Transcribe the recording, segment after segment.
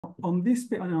On this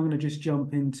bit, I'm going to just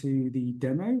jump into the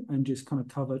demo and just kind of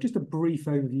cover just a brief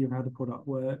overview of how the product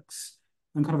works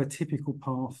and kind of a typical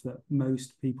path that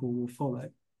most people will follow.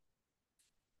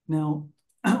 Now,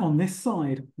 on this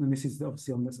side, and this is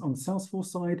obviously on the Salesforce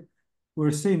side, we're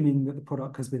assuming that the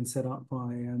product has been set up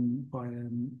by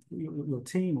your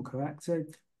team or Coacto.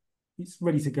 It's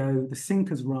ready to go. The sync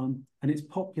has run and it's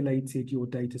populated your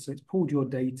data. So it's pulled your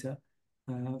data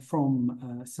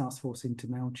from Salesforce into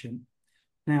Mailchimp.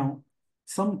 Now,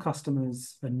 some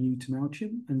customers are new to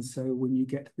Mailchimp, and so when you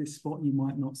get to this spot, you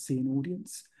might not see an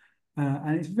audience.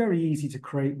 And it's very easy to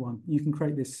create one. You can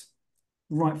create this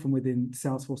right from within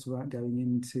Salesforce without going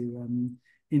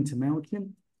into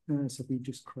Mailchimp. So if we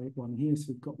just create one here, so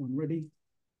we've got one ready.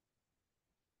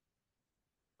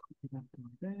 Copy that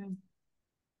right there.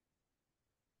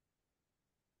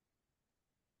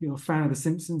 If you're a fan of The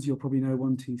Simpsons, you'll probably know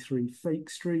 123 Fake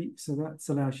Street. So that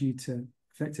allows you to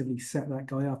effectively set that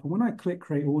guy up. And when I click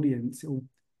Create Audience, it will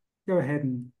go ahead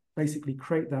and basically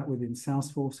create that within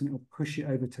Salesforce, and it will push it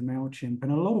over to Mailchimp.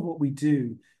 And a lot of what we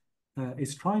do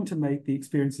is trying to make the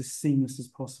experience as seamless as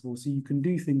possible. So you can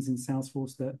do things in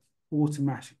Salesforce that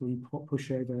automatically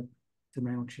push over to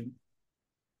Mailchimp.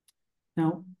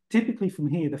 Now, typically from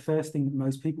here, the first thing that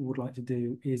most people would like to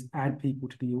do is add people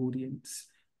to the audience.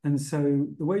 And so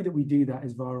the way that we do that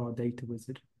is via our data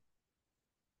wizard.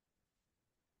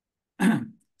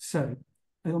 So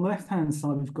on the left-hand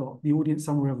side, we've got the audience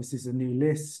summary. Obviously, is a new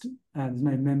list. There's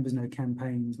no members, no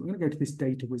campaigns. We're going to go to this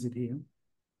data wizard here.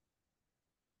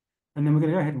 And then we're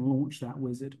going to go ahead and launch that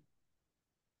wizard.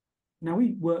 Now,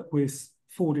 we work with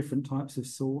 4 different types of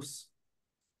source: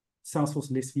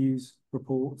 Salesforce list views,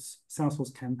 reports,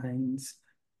 Salesforce campaigns.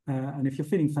 And if you're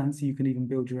feeling fancy, you can even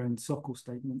build your own SOQL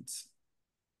statements.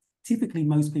 Typically,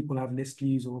 most people have list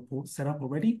views or reports set up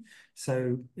already,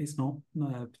 so it's not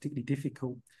particularly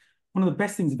difficult. One of the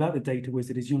best things about the data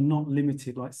wizard is you're not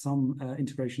limited like some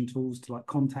integration tools to like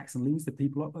contacts and leads that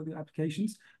people upload the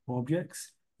applications or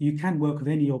objects. You can work with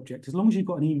any object. As long as you've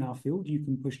got an email field, you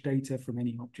can push data from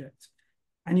any object.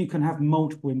 And you can have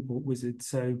multiple import wizards.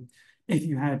 So if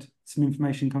you had some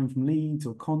information coming from leads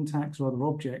or contacts or other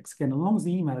objects, again, as long as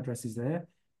the email address is there,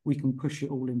 we can push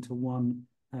it all into one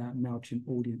Mailchimp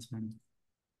audience member.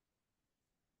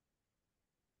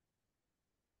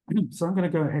 So I'm going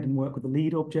to go ahead and work with the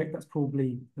lead object. That's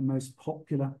probably the most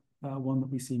popular one that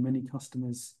we see many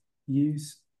customers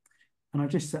use. And I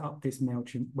just set up this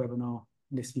Mailchimp webinar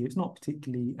list view. It's not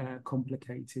particularly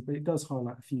complicated, but it does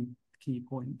highlight a few key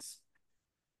points.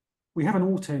 We have an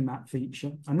auto map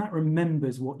feature, and that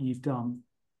remembers what you've done.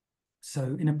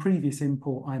 So in a previous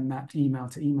import, I mapped email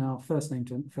to email, first name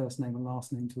to first name, and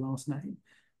last name to last name.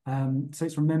 So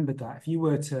it's remembered that. If you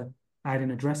were to add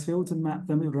in address fields and map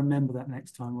them, it would remember that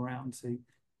next time around. So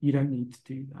you don't need to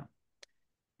do that.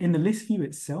 In the list view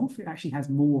itself, it actually has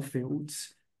more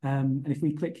fields. And if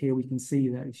we click here, we can see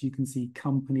that. As you can see,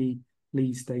 company,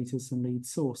 lead status, and lead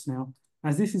source. Now,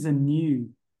 as this is a new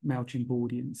Mailchimp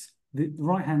audience, the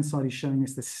right-hand side is showing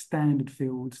us the standard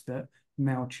fields that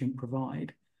Mailchimp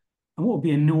provide. And what would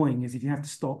be annoying is if you have to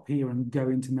stop here and go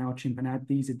into Mailchimp and add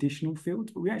these additional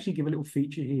fields, but we actually give a little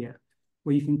feature here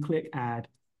where you can click add.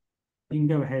 You can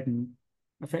go ahead and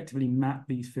effectively map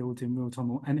these fields in real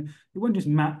time. And it won't just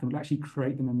map them, it'll actually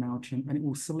create them in Mailchimp, and it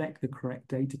will select the correct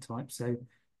data type. So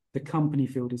the company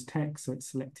field is text, so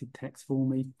it's selected text for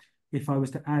me. If I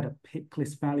was to add a pick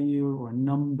list value or a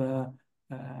number,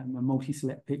 a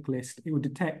multi-select pick list, it would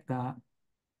detect that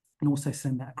and also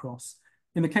send that across.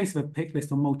 In the case of a pick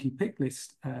list or multi-pick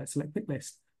list, select pick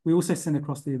list, we also send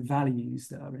across the values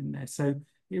that are in there. So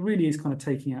it really is kind of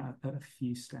taking out a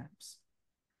few steps.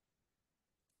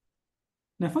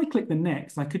 Now, if I click the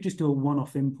next, I could just do a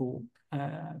one-off import,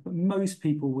 but most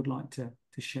people would like to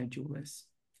schedule this.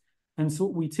 And so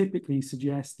what we typically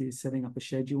suggest is setting up a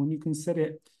schedule, and you can set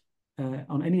it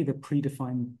on any of the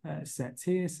predefined sets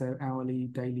here, so hourly,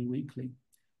 daily, weekly.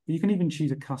 But you can even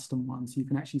choose a custom one, so you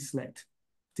can actually select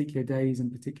particular days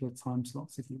and particular time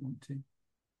slots if you want to.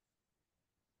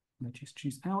 I'll just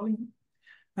choose hourly.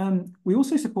 We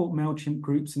also support Mailchimp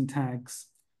groups and tags.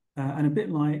 And a bit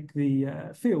like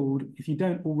the field, if you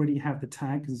don't already have the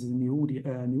tag, because this is a new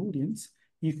audience,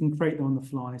 you can create them on the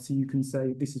fly. So you can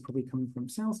say, this is probably coming from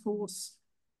Salesforce,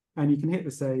 and you can hit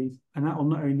the save, and that will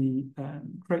not only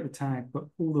create the tag, but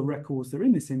all the records that are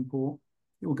in this import,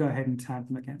 it will go ahead and tag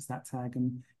them against that tag.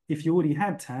 And if you already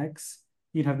had tags,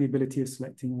 you'd have the ability of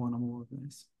selecting one or more of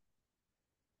those.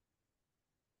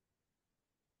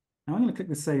 Now I'm going to click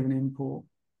the save and import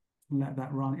and let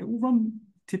that run. It will run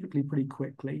typically pretty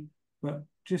quickly, but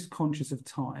just conscious of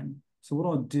time, So what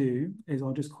I'll do is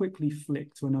I'll just quickly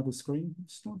flick to another screen.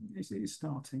 It's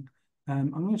starting.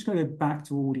 I'm just going to go back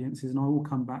to audiences, and I will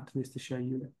come back to this to show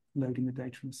you loading the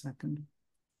data in a second.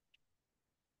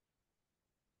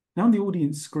 Now on the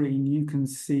audience screen, you can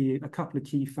see a couple of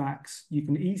key facts. You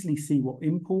can easily see what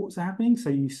imports are happening. So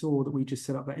you saw that we just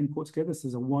set up that import together. So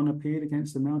there's a 1 appeared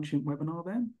against the Mailchimp webinar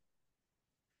there.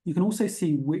 You can also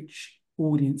see which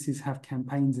audiences have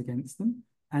campaigns against them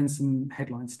and some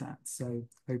headline stats, so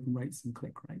open rates and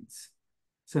click rates.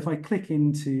 So if I click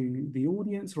into the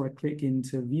audience or I click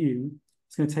into view,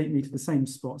 it's going to take me to the same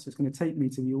spot. So it's going to take me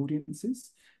to the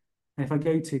audiences. And if I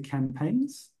go to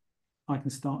campaigns, I can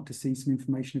start to see some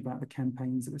information about the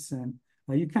campaigns that are sent.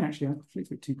 You can actually, I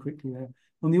flicked it too quickly there.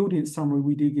 On the audience summary,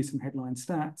 we do give some headline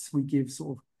stats. We give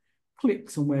sort of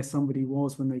clicks on where somebody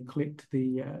was when they clicked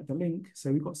the link.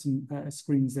 So we've got some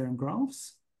screens there and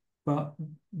graphs, but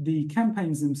the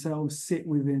campaigns themselves sit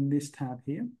within this tab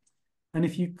here. And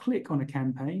if you click on a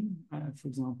campaign, for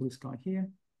example, this guy here,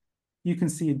 you can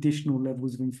see additional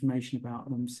levels of information about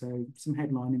them. So some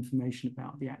headline information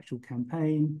about the actual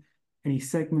campaign, any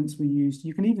segments were used.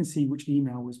 You can even see which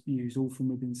email was used, all from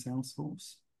within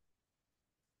Salesforce.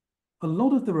 A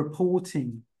lot of the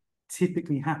reporting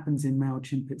typically happens in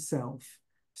Mailchimp itself.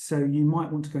 So you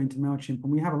might want to go into Mailchimp,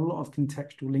 and we have a lot of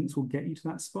contextual links will get you to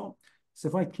that spot. So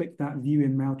if I click that View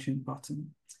in Mailchimp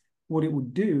button, what it will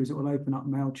do is it will open up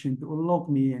Mailchimp, it will log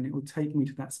me in, it will take me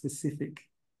to that specific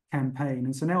campaign.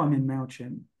 And so now I'm in Mailchimp.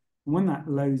 And when that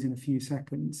loads in a few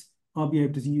seconds, I'll be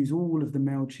able to use all of the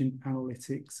Mailchimp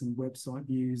analytics and website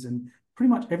views and pretty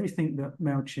much everything that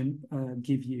Mailchimp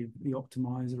give you, the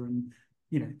optimizer, and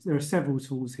there are several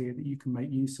tools here that you can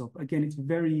make use of. Again, it's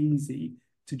very easy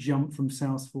to jump from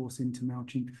Salesforce into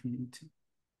Mailchimp if you need to.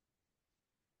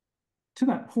 To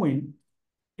that point,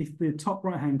 if the top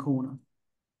right-hand corner,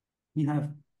 you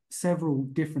have several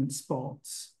different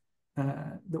spots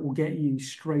that will get you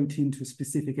straight into a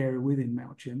specific area within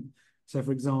Mailchimp. So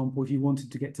for example, if you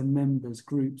wanted to get to members,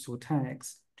 groups, or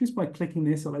tags, just by clicking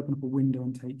this, it'll open up a window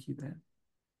and take you there.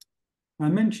 I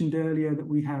mentioned earlier that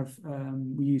we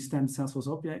use standard Salesforce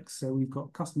objects. So we've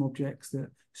got custom objects that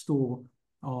store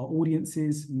our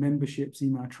audiences, memberships,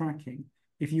 email tracking.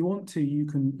 If you want to, you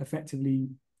can effectively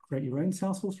create your own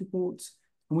Salesforce reports.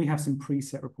 And we have some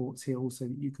preset reports here also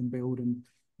that you can build, and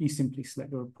you simply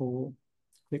select the report,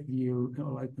 click view,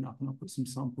 it'll open up, and I'll put some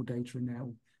sample data in there.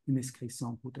 In this case,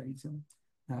 sample data.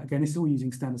 Again, this is all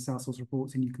using standard Salesforce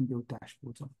reports, and you can build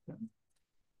dashboards off of them.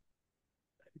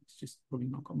 It's just probably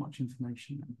not got much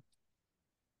information then.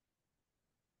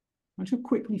 I shall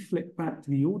quickly flip back to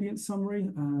the audience summary.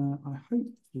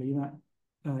 Hopefully that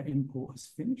import has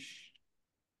finished.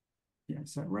 Yeah,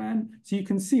 so it ran. So you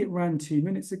can see it ran 2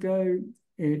 minutes ago.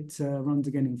 It runs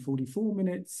again in 44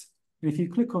 minutes. And if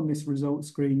you click on this results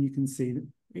screen, you can see that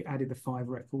it added the 5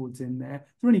 records in there.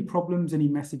 If there are any problems, any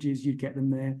messages, you'd get them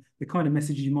there. The kind of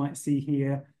messages you might see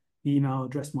here, the email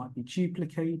address might be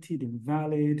duplicated,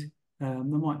 invalid. There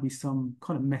might be some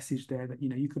kind of message there that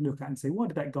you could look at and say, why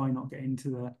did that guy not get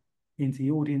into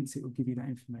the audience? It will give you that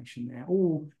information there.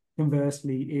 Or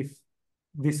conversely, if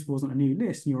this wasn't a new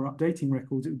list and you're updating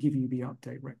records, it would give you the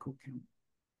update record count.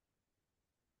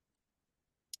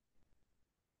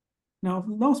 Now,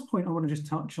 the last point I want to just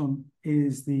touch on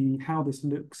is how this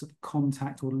looks at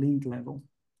contact or lead level.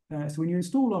 So when you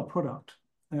install our product,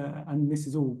 and this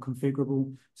is all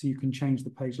configurable, so you can change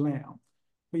the page layout,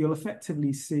 but you'll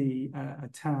effectively see a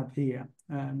tab here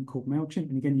called Mailchimp.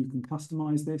 And again, you can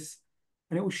customize this,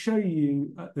 and it will show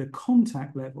you at the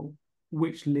contact level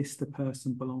which list the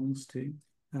person belongs to,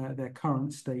 their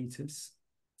current status.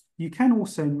 You can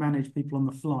also manage people on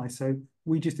the fly. So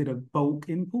we just did a bulk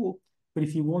import. But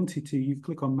if you wanted to, you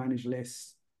click on Manage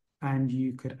Lists, and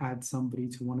you could add somebody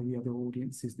to one of the other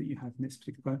audiences that you have in this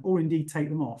particular plan, or indeed take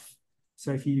them off.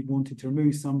 So if you wanted to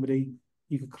remove somebody,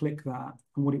 you could click that,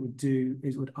 and what it would do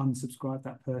is it would unsubscribe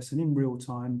that person in real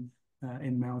time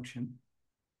in Mailchimp.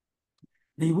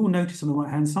 Now you will notice on the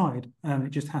right-hand side, it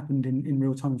just happened in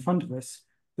real time in front of us,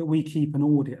 that we keep an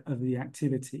audit of the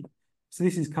activity. So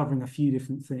this is covering a few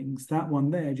different things. That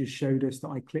one there just showed us that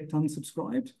I clicked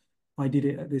unsubscribed. I did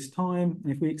it at this time.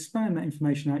 And if we expand that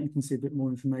information out, you can see a bit more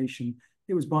information.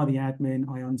 It was by the admin.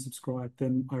 I unsubscribed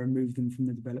them. I removed them from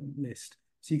the development list.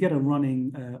 So you get a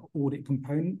running audit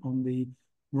component on the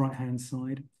right-hand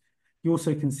side. You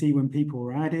also can see when people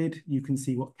were added. You can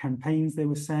see what campaigns they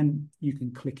were sent. You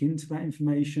can click into that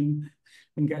information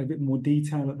and get a bit more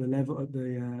detail at the level, at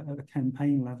the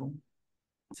campaign level.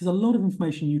 So there's a lot of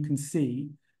information you can see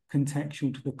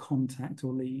contextual to the contact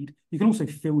or lead. You can also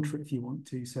filter it if you want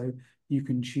to. So you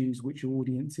can choose which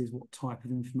audiences, what type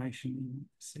of information you want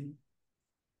to see.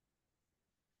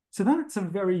 So that's a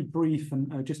very brief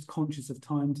and just conscious of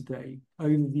time today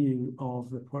overview of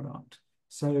the product.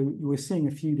 So we're seeing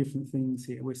a few different things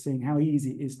here. We're seeing how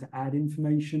easy it is to add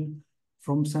information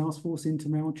from Salesforce into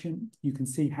Mailchimp. You can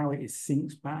see how it is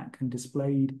synced back and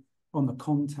displayed on the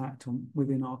contact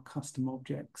within our custom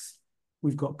objects.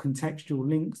 We've got contextual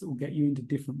links that will get you into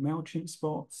different Mailchimp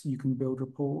spots. You can build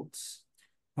reports.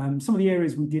 Some of the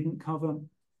areas we didn't cover,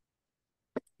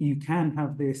 you can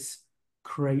have this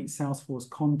create Salesforce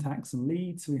contacts and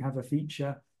leads. So we have a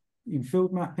feature in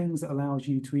field mappings that allows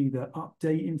you to either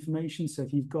update information. So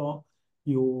if you've got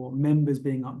your members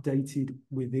being updated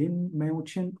within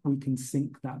Mailchimp, we can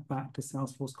sync that back to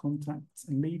Salesforce contacts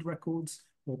and lead records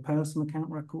or personal account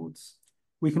records.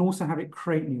 We can also have it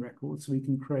create new records. So we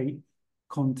can create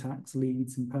contacts,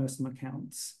 leads, and personal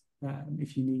accounts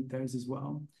if you need those as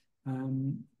well.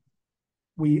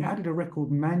 We added a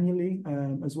record manually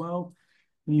as well.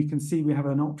 And you can see we have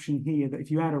an option here that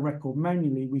if you add a record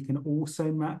manually, we can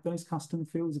also map those custom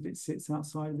fields if it sits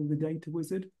outside of the data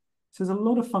wizard. So there's a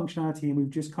lot of functionality, and we've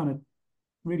just kind of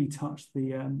really touched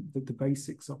the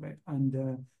basics of it.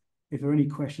 And if there are any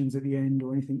questions at the end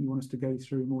or anything you want us to go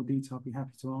through in more detail, I'd be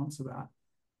happy to answer that.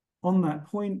 On that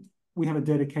point, we have a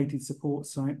dedicated support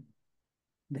site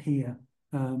here,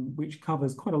 which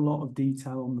covers quite a lot of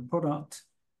detail on the product.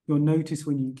 You'll notice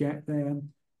when you get there,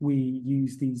 we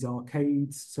use these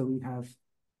arcades. So we have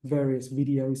various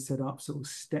videos set up, sort of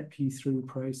step you through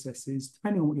processes,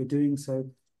 depending on what you're doing. So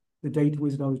the data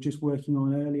wizard I was just working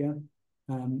on earlier,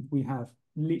 we have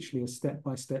literally a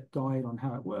step-by-step guide on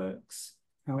how it works,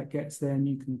 how it gets there, and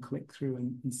you can click through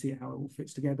and see how it all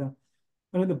fits together.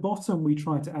 And at the bottom, we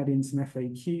try to add in some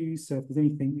FAQs. So if there's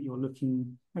anything that you're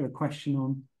looking at a question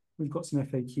on, we've got some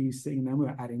FAQs sitting there.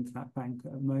 We're adding to that bank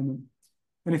at the moment.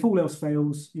 And if all else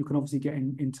fails, you can obviously get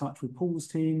in touch with Paul's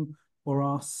team or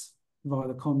us via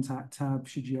the contact tab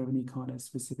should you have any kind of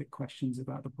specific questions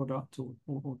about the product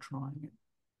or trying it.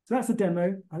 So that's the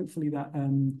demo. Hopefully that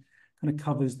kind of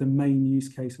covers the main use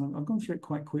case. And I've gone through it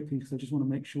quite quickly because I just want to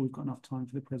make sure we've got enough time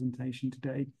for the presentation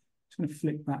today. Just going to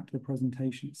flick back to the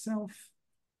presentation itself.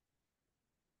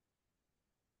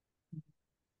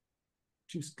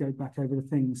 Just go back over the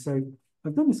things. So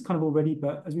I've done this kind of already,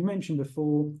 but as we mentioned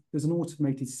before, there's an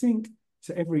automated sync.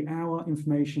 So every hour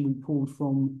information we pulled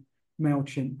from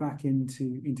Mailchimp back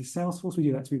into Salesforce. We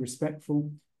do that to be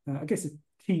respectful. I guess a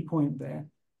key point there,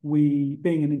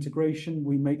 being an integration,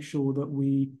 we make sure that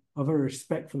we are very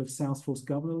respectful of Salesforce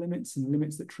governor limits and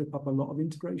limits that trip up a lot of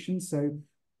integrations. So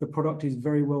the product is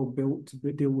very well built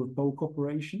to deal with bulk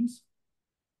operations.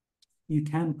 You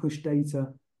can push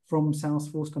data from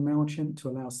Salesforce to Mailchimp to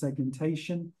allow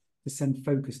segmentation, to send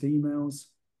focused emails.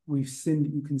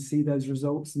 You can see those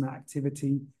results and that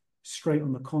activity straight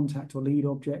on the contact or lead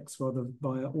objects rather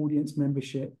via audience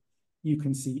membership. You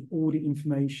can see audit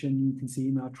information, you can see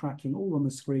email tracking all on the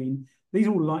screen. These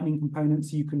are all Lightning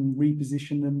components. You can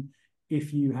reposition them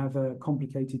if you have a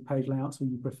complicated page layouts or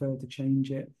you prefer to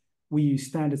change it. We use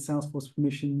standard Salesforce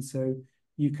permissions, so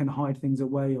you can hide things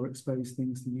away or expose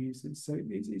things to users. So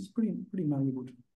it's pretty malleable